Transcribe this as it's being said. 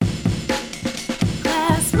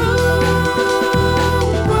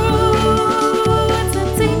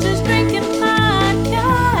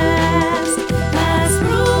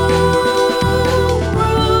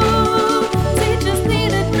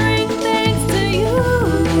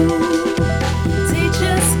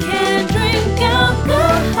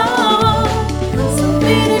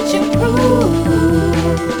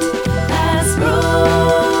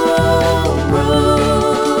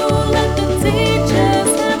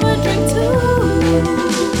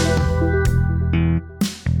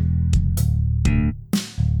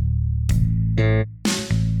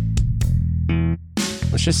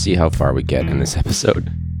see how far we get in this episode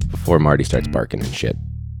before Marty starts barking and shit.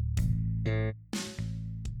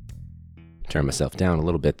 Turn myself down a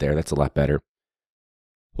little bit there. That's a lot better.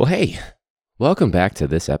 Well, hey, welcome back to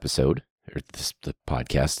this episode, or the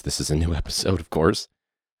podcast. This is a new episode, of course.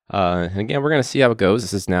 And again, we're going to see how it goes.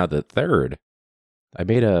 This is now the third.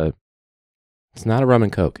 It's not a rum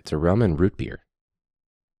and coke. It's a rum and root beer.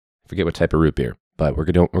 I forget what type of root beer, but we're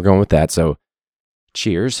going with that. So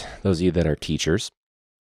cheers, those of you that are teachers.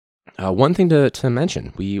 One thing to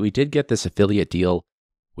mention, we did get this affiliate deal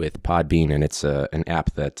with Podbean, and it's an app.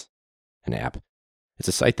 It's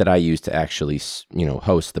a site that I use to actually,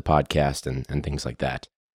 host the podcast and things like that.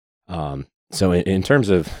 So in terms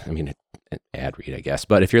of, an ad read, I guess.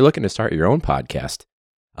 But if you're looking to start your own podcast,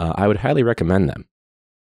 I would highly recommend them.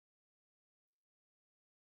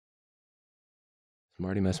 Is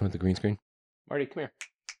Marty messing with the green screen? Marty, come here.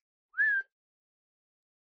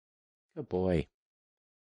 Good boy.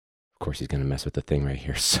 Of course, he's going to mess with the thing right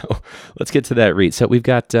here. So let's get to that read. So we've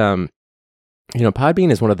got,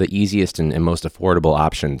 Podbean is one of the easiest and most affordable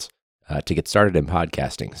options to get started in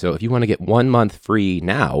podcasting. So if you want to get 1 month free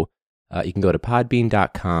now, you can go to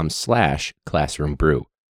podbean.com/classroombrew.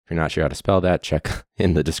 If you're not sure how to spell that, check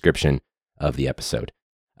in the description of the episode.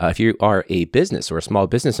 If you are a business or a small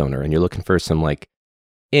business owner and you're looking for some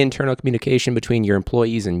internal communication between your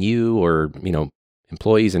employees and you, or,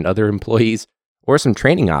 employees and other employees, or some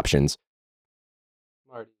training options,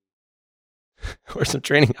 you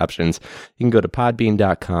can go to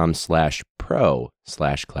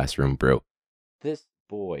podbean.com/pro/classroombrew. This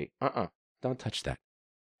boy, don't touch that.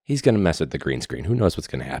 He's going to mess with the green screen. Who knows what's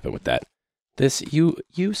going to happen with that? You,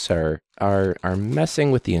 sir, are messing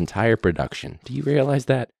with the entire production. Do you realize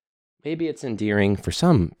that? Maybe it's endearing for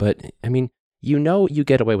some, but, you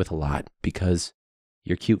get away with a lot because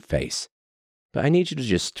your cute face. But I need you to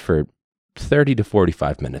just, for 30 to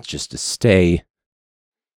 45 minutes, just to stay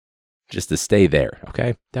there,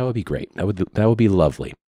 okay? That would be great. That would be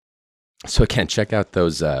lovely. So again, check out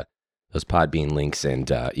those Podbean links, and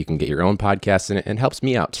you can get your own podcast, and it helps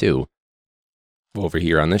me out too over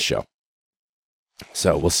here on this show.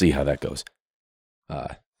 So we'll see how that goes.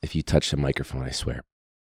 If you touch the microphone, I swear.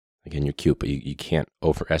 Again, you're cute, but you can't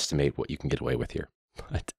overestimate what you can get away with here.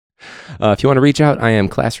 But if you want to reach out, I am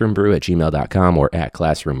classroombrew@gmail.com or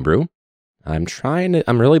 @classroombrew.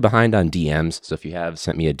 I'm really behind on DMs, so if you have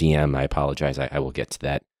sent me a DM, I apologize. I will get to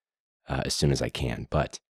that as soon as I can,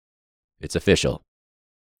 but it's official.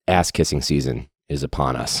 Ass-kissing season is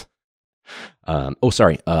upon us. Matt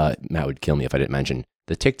would kill me if I didn't mention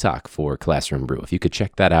the TikTok for Classroom Brew. If you could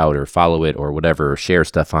check that out or follow it or whatever, or share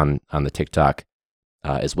stuff on the TikTok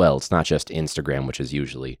as well. It's not just Instagram, which is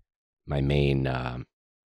usually my main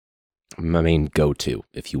go-to,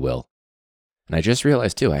 if you will. And I just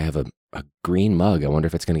realized, too, I have a green mug. I wonder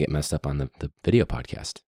if it's going to get messed up on the video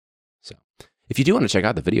podcast. So if you do want to check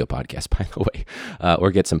out the video podcast, by the way,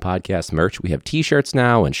 or get some podcast merch, we have t-shirts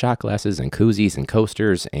now and shot glasses and koozies and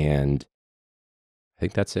coasters, and I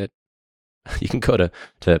think that's it. You can go to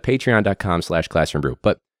patreon.com/classroombrew.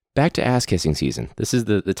 But back to ass-kissing season. This is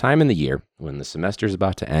the time in the year when the semester's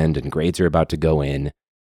about to end and grades are about to go in,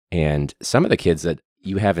 and some of the kids that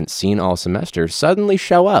you haven't seen all semester suddenly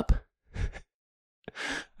show up.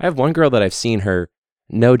 I have one girl that I've seen her,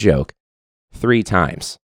 no joke, 3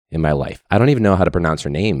 times in my life. I don't even know how to pronounce her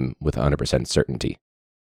name with 100% certainty.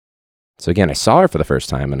 So again, I saw her for the first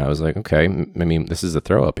time and I was like, okay, this is a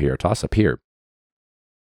throw up here, a toss up here.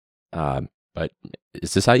 But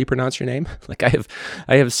is this how you pronounce your name? I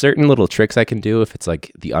have certain little tricks I can do if it's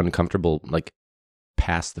the uncomfortable,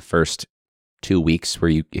 past the first 2 weeks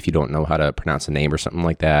where if you don't know how to pronounce a name or something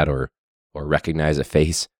like that, or recognize a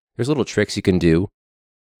face, there's little tricks you can do.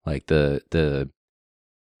 Like how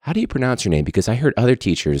do you pronounce your name? Because I heard other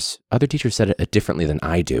teachers said it differently than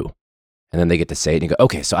I do. And then they get to say it and you go,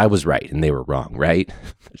 okay, so I was right and they were wrong, right?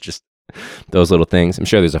 Just those little things. I'm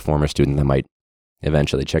sure there's a former student that might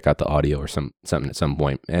eventually check out the audio or something at some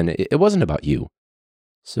point. And it wasn't about you.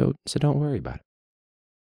 So don't worry about it.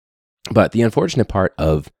 But the unfortunate part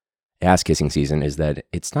of ass-kissing season is that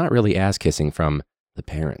it's not really ass-kissing from the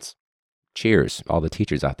parents. Cheers, all the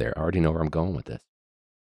teachers out there. I already know where I'm going with this.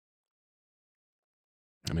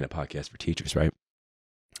 I mean, a podcast for teachers, right?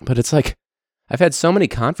 But it's I've had so many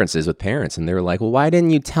conferences with parents, and they were like, well, why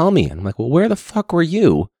didn't you tell me? And I'm like, well, where the fuck were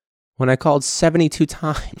you when I called 72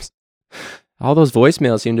 times? All those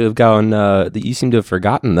voicemails seem to have gone, you seem to have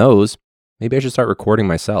forgotten those. Maybe I should start recording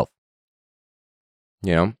myself.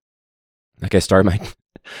 I start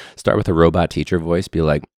with a robot teacher voice, be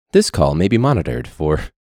like, this call may be monitored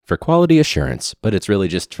for quality assurance, but it's really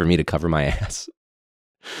just for me to cover my ass.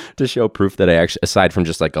 to show proof that I actually, aside from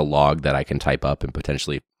just like a log that I can type up and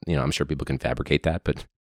potentially, I'm sure people can fabricate that, but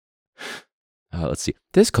let's see.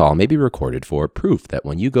 This call may be recorded for proof that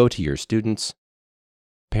when you go to your student's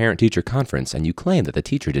parent-teacher conference and you claim that the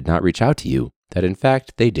teacher did not reach out to you, that in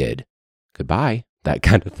fact they did. Goodbye, that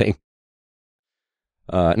kind of thing.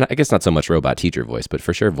 I guess not so much robot teacher voice, but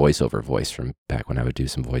for sure voiceover voice from back when I would do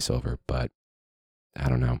some voiceover, but I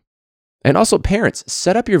don't know. And also parents,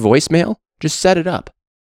 set up your voicemail. Just set it up.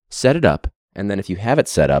 Set it up, and then if you have it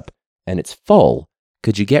set up and it's full,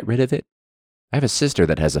 could you get rid of it? I have a sister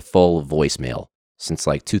that has a full voicemail since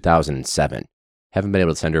like 2007. Haven't been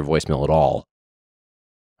able to send her a voicemail at all.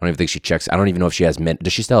 I don't even think she checks. I don't even know if she has minutes.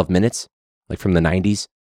 Does she still have minutes? Like from the 90s?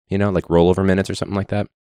 Like rollover minutes or something like that?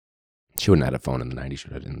 She wouldn't have had a phone in the 90s. She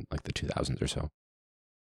would have in like the 2000s or so.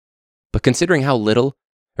 But considering how little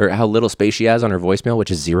space she has on her voicemail,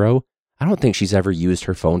 which is 0, I don't think she's ever used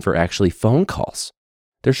her phone for actually phone calls.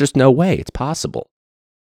 There's just no way it's possible.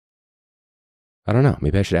 I don't know.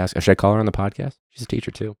 Maybe I should ask. Should I call her on the podcast? She's a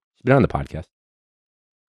teacher too. She's been on the podcast.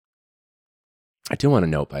 I do want to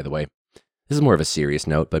note, by the way, this is more of a serious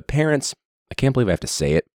note, but parents, I can't believe I have to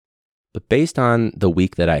say it, but based on the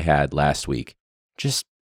week that I had last week, just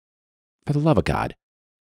for the love of God,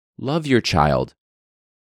 love your child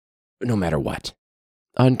no matter what,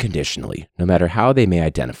 unconditionally, no matter how they may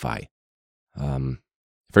identify.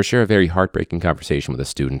 For sure, a very heartbreaking conversation with a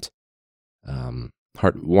student.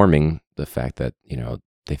 Heartwarming, the fact that,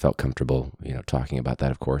 they felt comfortable, talking about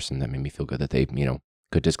that, of course, and that made me feel good that they,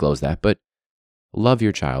 could disclose that. But love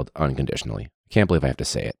your child unconditionally. Can't believe I have to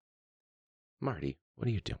say it. Marty, what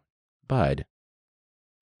are you doing? Bud.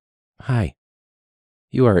 Hi.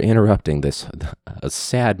 You are interrupting a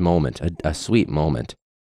sad moment, a sweet moment.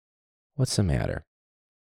 What's the matter?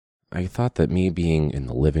 I thought that me being in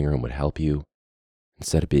the living room would help you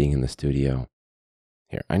instead of being in the studio.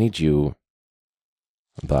 Here, I need you,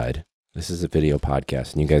 Bud. This is a video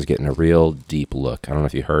podcast, and you guys getting a real deep look. I don't know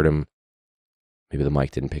if you heard him. Maybe the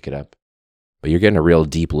mic didn't pick it up. But you're getting a real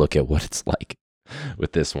deep look at what it's like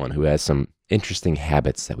with this one, who has some interesting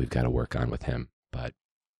habits that we've got to work on with him. But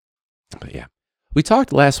yeah. We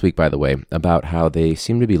talked last week, by the way, about how they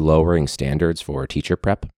seem to be lowering standards for teacher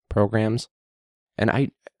prep programs. And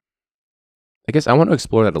I guess I want to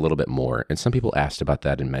explore that a little bit more. And some people asked about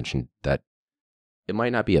that and mentioned that it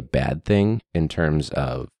might not be a bad thing in terms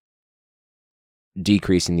of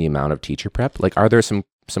decreasing the amount of teacher prep. Like, are there some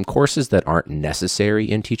courses that aren't necessary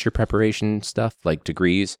in teacher preparation stuff, like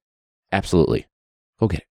degrees? Absolutely. Go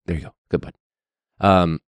get it. There you go. Good bud.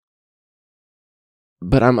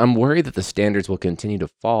 But I'm worried that the standards will continue to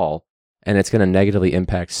fall and it's going to negatively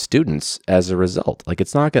impact students as a result. Like,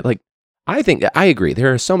 it's not good. I agree.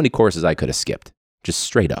 There are so many courses I could have skipped, just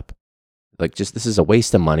straight up. This is a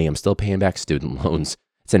waste of money. I'm still paying back student loans.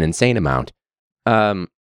 It's an insane amount.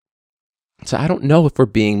 So I don't know if we're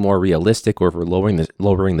being more realistic or if we're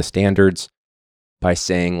lowering the standards by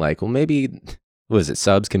saying maybe,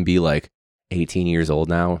 subs can be 18 years old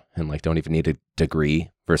now and don't even need a degree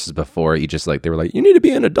versus before you just they were you need to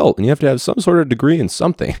be an adult and you have to have some sort of degree in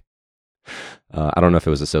something. I don't know if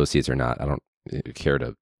it was associates or not. I don't care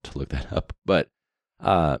to look that up, but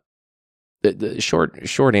the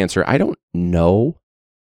short answer, I don't know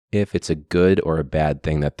if it's a good or a bad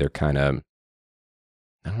thing that they're kind of,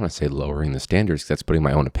 I don't want to say lowering the standards because that's putting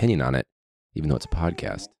my own opinion on it, even though it's a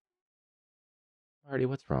podcast. Marty,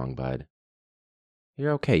 what's wrong, bud?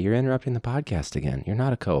 You're okay. You're interrupting the podcast again. You're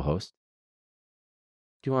not a co-host.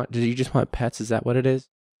 Do you just want pets? Is that what it is?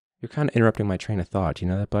 You're kind of interrupting my train of thought. Do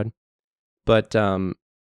you know that, bud? But I don't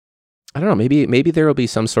know. Maybe there will be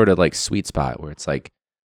some sort of sweet spot where it's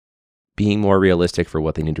being more realistic for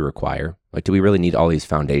what they need to require. Do we really need all these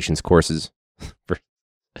foundations courses? For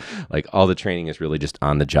all the training is really just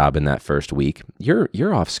on the job in that first week.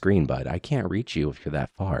 You're off screen, bud. I can't reach you if you're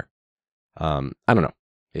that far. I don't know.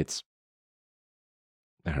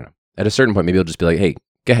 I don't know. At a certain point, maybe it'll just be hey,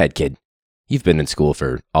 go ahead, kid. You've been in school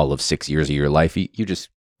for all of 6 years of your life. You just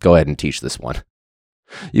go ahead and teach this one.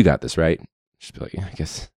 You got this, right? Just be I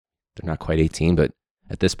guess they're not quite 18, but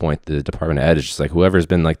at this point, the Department of Ed is just whoever's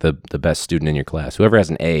been the best student in your class, whoever has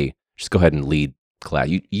an A, just go ahead and lead class.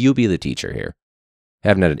 You be the teacher here.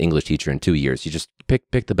 Haven't had an English teacher in 2 years. You just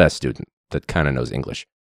pick the best student that kind of knows English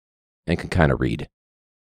and can kind of read. I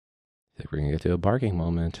think we're going to get to a barking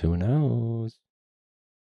moment. Who knows?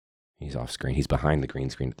 He's off screen. He's behind the green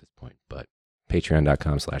screen at this point, but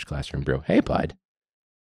patreon.com/classroombrew. Hey, bud.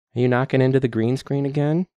 Are you knocking into the green screen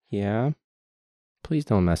again? Yeah. Please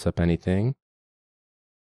don't mess up anything.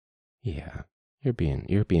 Yeah. You're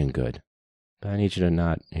being good. But I need you to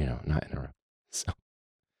not interrupt. So,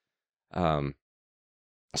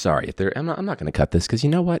 Sorry if I'm not going to cut this because you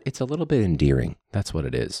know what? It's a little bit endearing. That's what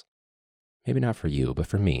it is. Maybe not for you, but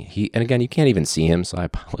for me. And again, you can't even see him, so I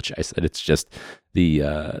apologize that it's just the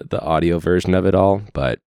audio version of it all.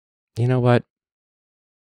 But you know what?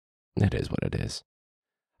 It is what it is.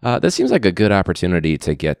 This seems like a good opportunity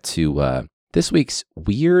to get to this week's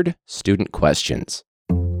weird student questions.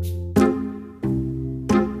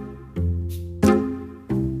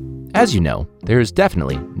 As you know, there is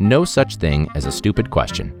definitely no such thing as a stupid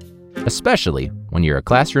question, especially when you're a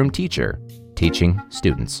classroom teacher teaching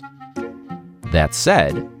students. That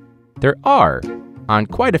said, there are, on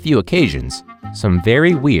quite a few occasions, some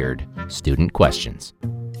very weird student questions.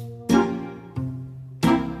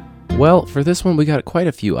 Well, for this one, we got quite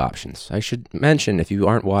a few options. I should mention, if you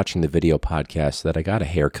aren't watching the video podcast, that I got a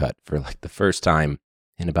haircut for like the first time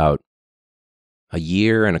in about a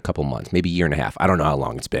year and a couple months, maybe a year and a half. I don't know how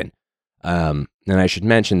long it's been. And I should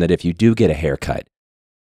mention that if you do get a haircut,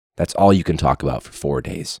 that's all you can talk about for 4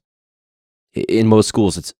 days. In most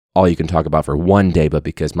schools, it's all you can talk about for 1 day, but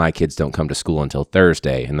because my kids don't come to school until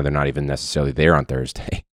Thursday, and they're not even necessarily there on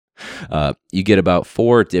Thursday, you get about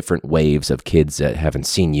 4 different waves of kids that haven't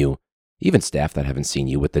seen you, even staff that haven't seen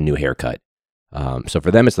you with the new haircut. So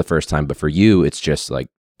for them, it's the first time, but for you, it's just like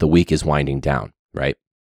the week is winding down, right?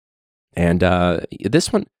 And this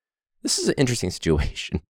is an interesting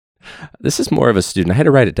situation. This is more of a student. I had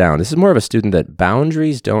to write it down. This is more of a student that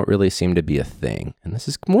boundaries don't really seem to be a thing. And this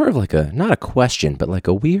is more of like not a question, but like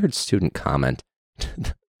a weird student comment.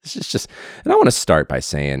 This is just, and I want to start by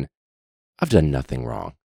saying, I've done nothing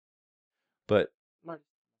wrong. But,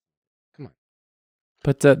 come on.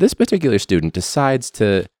 But this particular student decides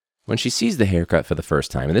to, when she sees the haircut for the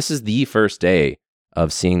first time, and this is the first day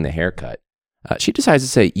of seeing the haircut, she decides to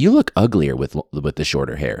say, "You look uglier with the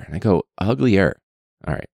shorter hair." And I go, "Uglier?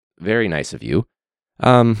 All right. Very nice of you."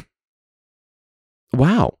 Wow.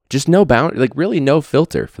 Just no really no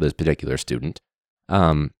filter for this particular student.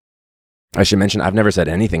 I should mention, I've never said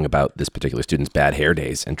anything about this particular student's bad hair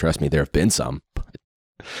days, and trust me, there have been some. But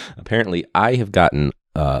apparently, I have gotten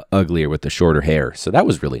uglier with the shorter hair, so that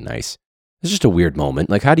was really nice. It's just a weird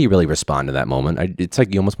moment. Like, how do you really respond to that moment? It's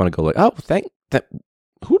like you almost want to go like, "Oh, thank that."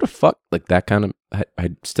 Who the fuck? Like that kind of.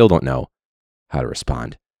 I still don't know how to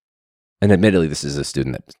respond. And admittedly, this is a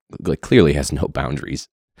student that like clearly has no boundaries,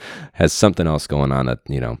 has something else going on that,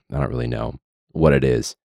 I don't really know what it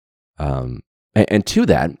is. And to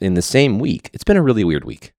that, in the same week, it's been a really weird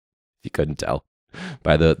week, if you couldn't tell,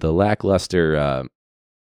 by the lackluster,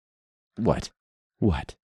 what?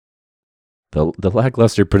 The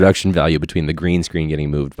lackluster production value between the green screen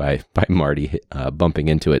getting moved by Marty bumping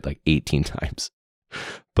into it like 18 times.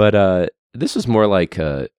 But this was more like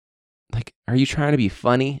are you trying to be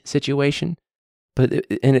funny situation? But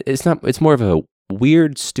it's not. It's more of a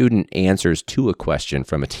weird student answers to a question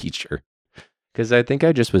from a teacher. Because I think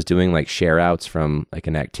I just was doing like share outs from like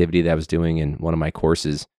an activity that I was doing in one of my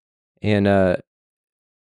courses, and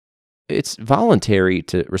it's voluntary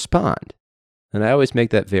to respond, and I always make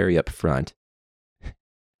that very upfront.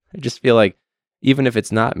 I just feel like even if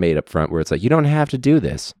it's not made up front, where it's like you don't have to do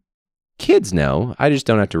this, kids know. I just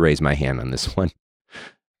don't have to raise my hand on this one.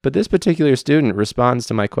 But this particular student responds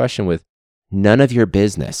to my question with, "None of your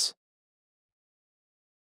business."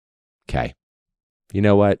 Okay. You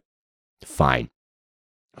know what? Fine.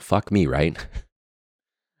 Fuck me, right?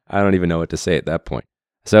 I don't even know what to say at that point.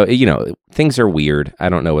 So, things are weird. I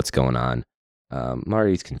don't know what's going on.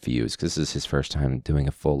 Marty's confused because this is his first time doing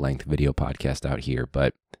a full-length video podcast out here,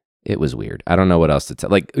 but it was weird. I don't know what else to tell.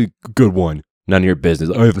 Like, good one. None of your business.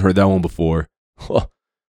 I haven't heard that one before.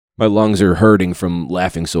 My lungs are hurting from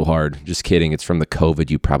laughing so hard. Just kidding. It's from the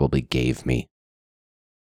COVID you probably gave me.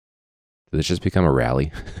 Did this just become a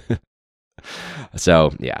rally?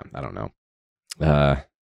 So, yeah, I don't know.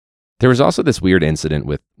 There was also this weird incident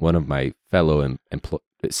with one of my fellow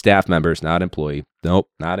staff members, not employee. Nope,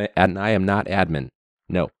 and I am not admin.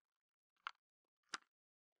 No.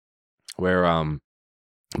 Where,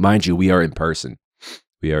 mind you, we are in person.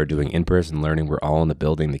 We are doing in-person learning. We're all in the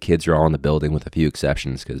building. The kids are all in the building with a few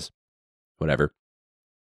exceptions because whatever.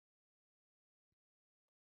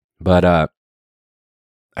 But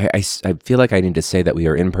I feel like I need to say that we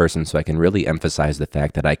are in person so I can really emphasize the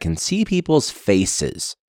fact that I can see people's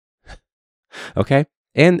faces. Okay?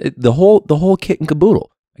 And the whole kit and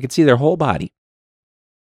caboodle. I can see their whole body.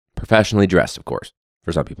 Professionally dressed, of course.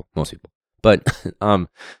 For some people, most people. But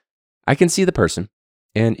I can see the person.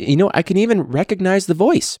 And, I can even recognize the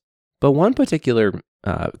voice. But one particular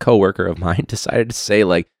coworker of mine decided to say,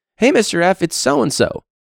 like, "Hey, Mr. F, it's so-and-so."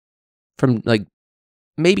 From, like,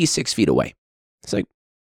 maybe 6 feet away. It's like,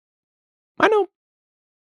 I know.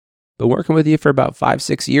 Been working with you for about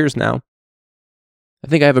 5-6 years now. I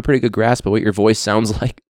think I have a pretty good grasp of what your voice sounds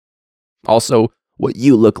like. Also, what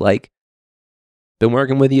you look like. Been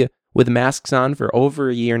working with you with masks on for over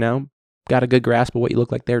a year now. Got a good grasp of what you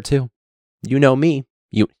look like there too. You know me.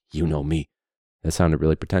 You know me. That sounded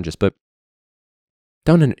really pretentious, but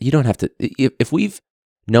you don't have to. If we've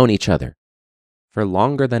known each other for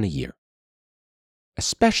longer than a year,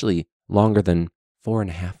 especially longer than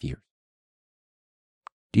 4.5 years,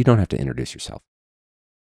 you don't have to introduce yourself.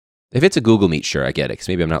 If it's a Google Meet, sure, I get it, because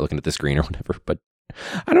maybe I'm not looking at the screen or whatever, but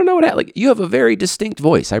I don't know like, you have a very distinct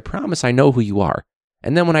voice. I promise I know who you are.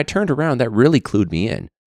 And then when I turned around, that really clued me in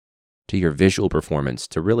to your visual performance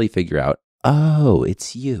to really figure out, oh,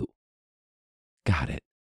 it's you. Got it.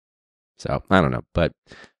 So, I don't know. But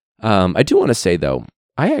I do want to say, though,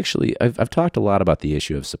 I've talked a lot about the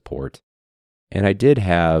issue of support. And I did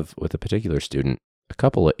have, with a particular student, a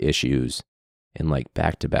couple of issues in like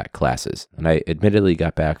back-to-back classes. And I admittedly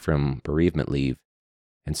got back from bereavement leave.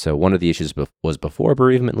 And so one of the issues was before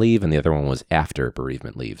bereavement leave, and the other one was after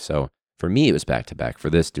bereavement leave. So for me, it was back-to-back. For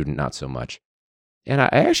this student, not so much. And I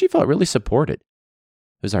actually felt really supported.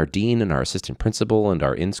 It was our dean and our assistant principal and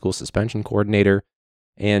our in-school suspension coordinator.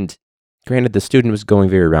 And granted, the student was going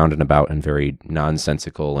very round and about and very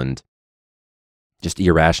nonsensical and just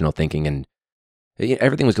irrational thinking. And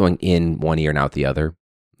everything was going in one ear and out the other.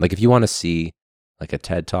 Like if you want to see like a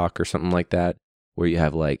TED Talk or something like that, where you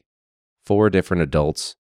have like 4 different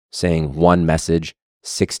adults saying one message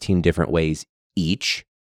 16 different ways each,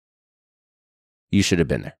 you should have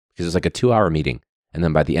been there. Because it was like a 2-hour meeting. And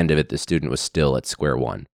then by the end of it, the student was still at square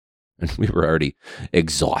one. And we were already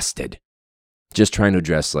exhausted, just trying to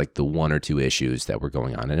address like the 1 or 2 issues that were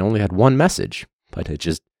going on. And it only had one message, but it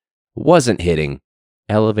just wasn't hitting.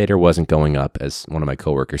 Elevator wasn't going up, as one of my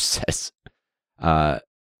coworkers says.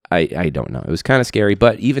 I don't know. It was kind of scary,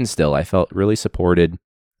 but even still, I felt really supported.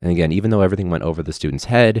 And again, even though everything went over the student's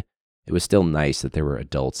head, it was still nice that there were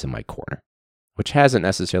adults in my corner, which hasn't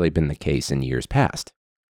necessarily been the case in years past.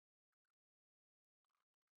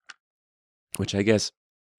 Which I guess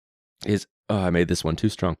is, I made this one too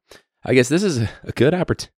strong. I guess this is a good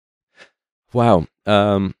opportunity. Wow.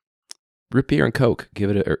 Root beer and Coke. Give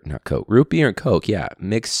it not Coke. Root beer and Coke. Yeah.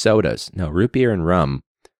 Mixed sodas. No, root beer and rum.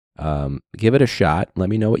 Give it a shot. Let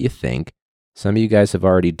me know what you think. Some of you guys have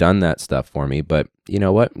already done that stuff for me, but you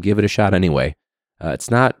know what? Give it a shot anyway.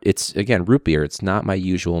 It's again, root beer. It's not my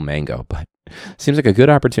usual mango, but seems like a good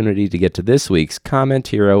opportunity to get to this week's Comment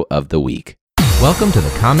Hero of the Week. Welcome to the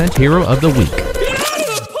Comment Hero of the Week.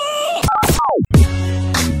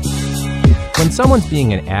 When someone's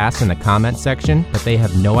being an ass in the comment section, but they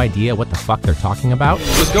have no idea what the fuck they're talking about.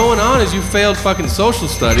 What's going on is you failed fucking social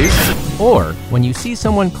studies. Or when you see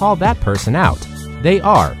someone call that person out, they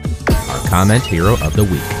are our Comment Hero of the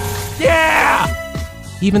Week. Yeah!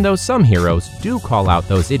 Even though some heroes do call out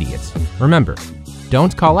those idiots, remember,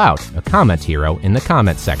 don't call out a comment hero in the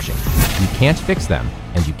comment section. You can't fix them,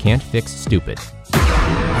 and you can't fix stupid.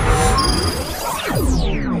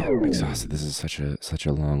 I'm exhausted. This is such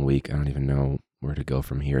a long week. I don't even know where to go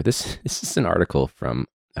from here. This is an article from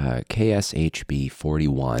KSHB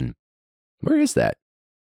 41. Where is that?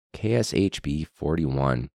 KSHB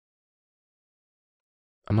 41.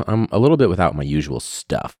 I'm a little bit without my usual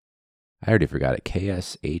stuff. I already forgot it.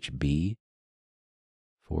 KSHB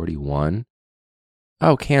 41.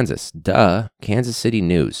 Oh, Kansas. Duh. Kansas City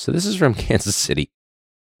News. So this is from Kansas City.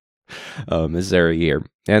 This is every year.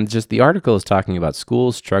 And just the article is talking about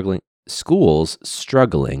schools struggling. It's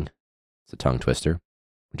a tongue twister,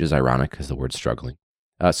 which is ironic because the word struggling.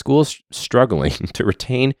 Schools struggling to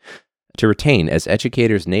retain as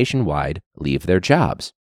educators nationwide leave their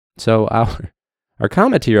jobs. So our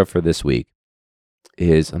comment hero for this week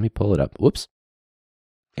is, let me pull it up. Whoops.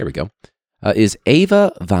 Here we go. Is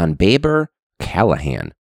Ava von Baber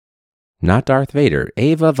Callahan. Not Darth Vader.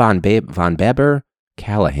 Ava von Baber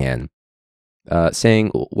Callahan. Saying,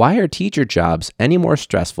 why are teacher jobs any more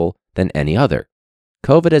stressful than any other?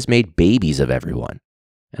 COVID has made babies of everyone.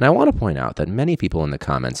 And I want to point out that many people in the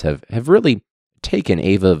comments have really taken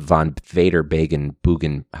Ava von Vader Bagen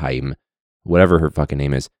Bugenheim, whatever her fucking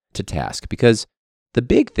name is, to task. Because the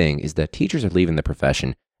big thing is that teachers are leaving the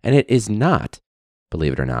profession, and it is not,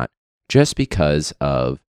 believe it or not, just because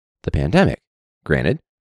of the pandemic. Granted,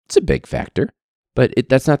 it's a big factor, but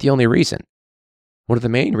that's not the only reason. One of the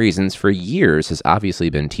main reasons for years has obviously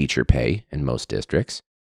been teacher pay in most districts.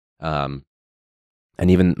 And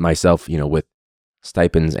even myself, with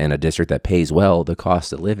stipends and a district that pays well, the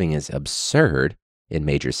cost of living is absurd in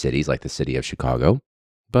major cities like the city of Chicago.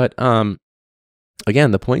 But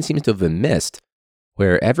again, the point seems to have been missed,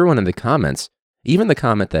 where everyone in the comments Even the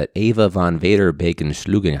comment that Ava von Vader Bacon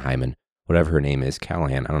Schlugenheimen, whatever her name is,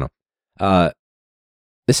 Callahan, I don't know.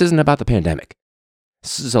 This isn't about the pandemic.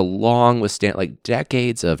 This is a long like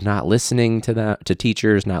decades of not listening to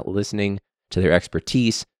teachers, not listening to their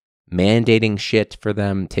expertise, mandating shit for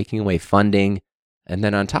them, taking away funding, and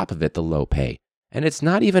then on top of it, the low pay. And it's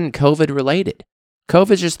not even COVID related.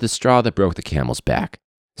 COVID's just the straw that broke the camel's back.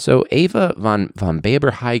 So Ava von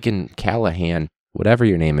Baberheigen Callahan, whatever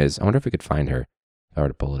your name is, I wonder if we could find her. If I were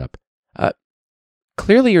to pull it up.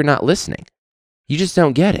 Clearly you're not listening. You just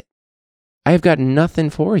don't get it. I have got nothing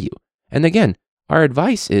for you. And again, our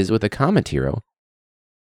advice is with a comment hero.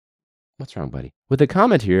 What's wrong, buddy? With a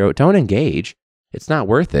comment hero, don't engage. It's not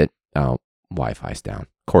worth it. Oh, Wi-Fi's down.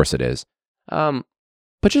 Of course it is. But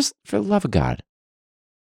just for the love of God,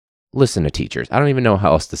 listen to teachers. I don't even know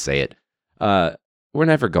how else to say it. We're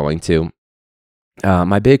never going to.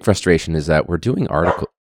 My big frustration is that we're doing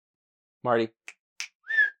Marty,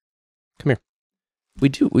 come here.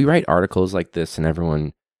 We write articles like this and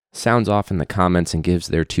everyone sounds off in the comments and gives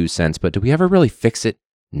their 2 cents, but do we ever really fix it?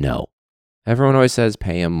 No. Everyone always says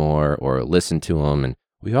pay them more or listen to them, and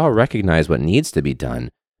we all recognize what needs to be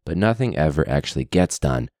done, but nothing ever actually gets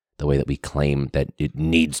done the way that we claim that it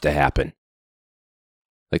needs to happen.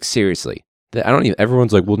 Like seriously,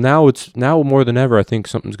 everyone's like, well, now more than ever, I think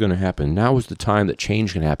something's going to happen. Now is the time that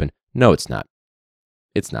change can happen. No, it's not.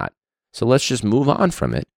 It's not. So let's just move on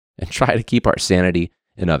from it and try to keep our sanity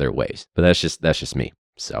in other ways. But that's just me.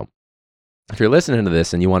 So if you're listening to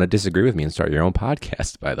this and you want to disagree with me and start your own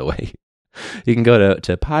podcast, by the way, you can go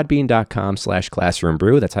to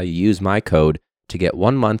podbean.com/classroombrew. That's how you use my code to get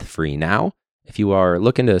 1 month free now. If you are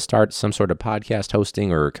looking to start some sort of podcast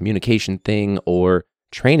hosting or communication thing or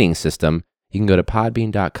training system, you can go to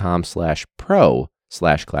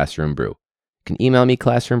podbean.com/pro/classroombrew. You can email me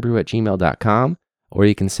classroombrew@gmail.com, or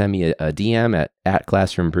you can send me a DM at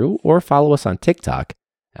classroombrew, or follow us on TikTok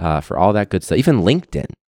for all that good stuff. Even LinkedIn.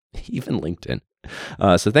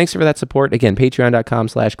 So thanks for that support. Again,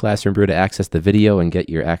 patreon.com/classroombrew to access the video and get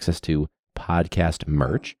your access to podcast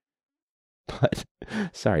merch. But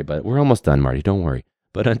we're almost done, Marty. Don't worry.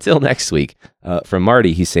 But until next week, from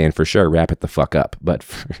Marty, he's saying for sure, wrap it the fuck up. But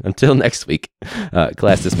until next week,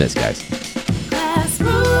 class dismissed, guys.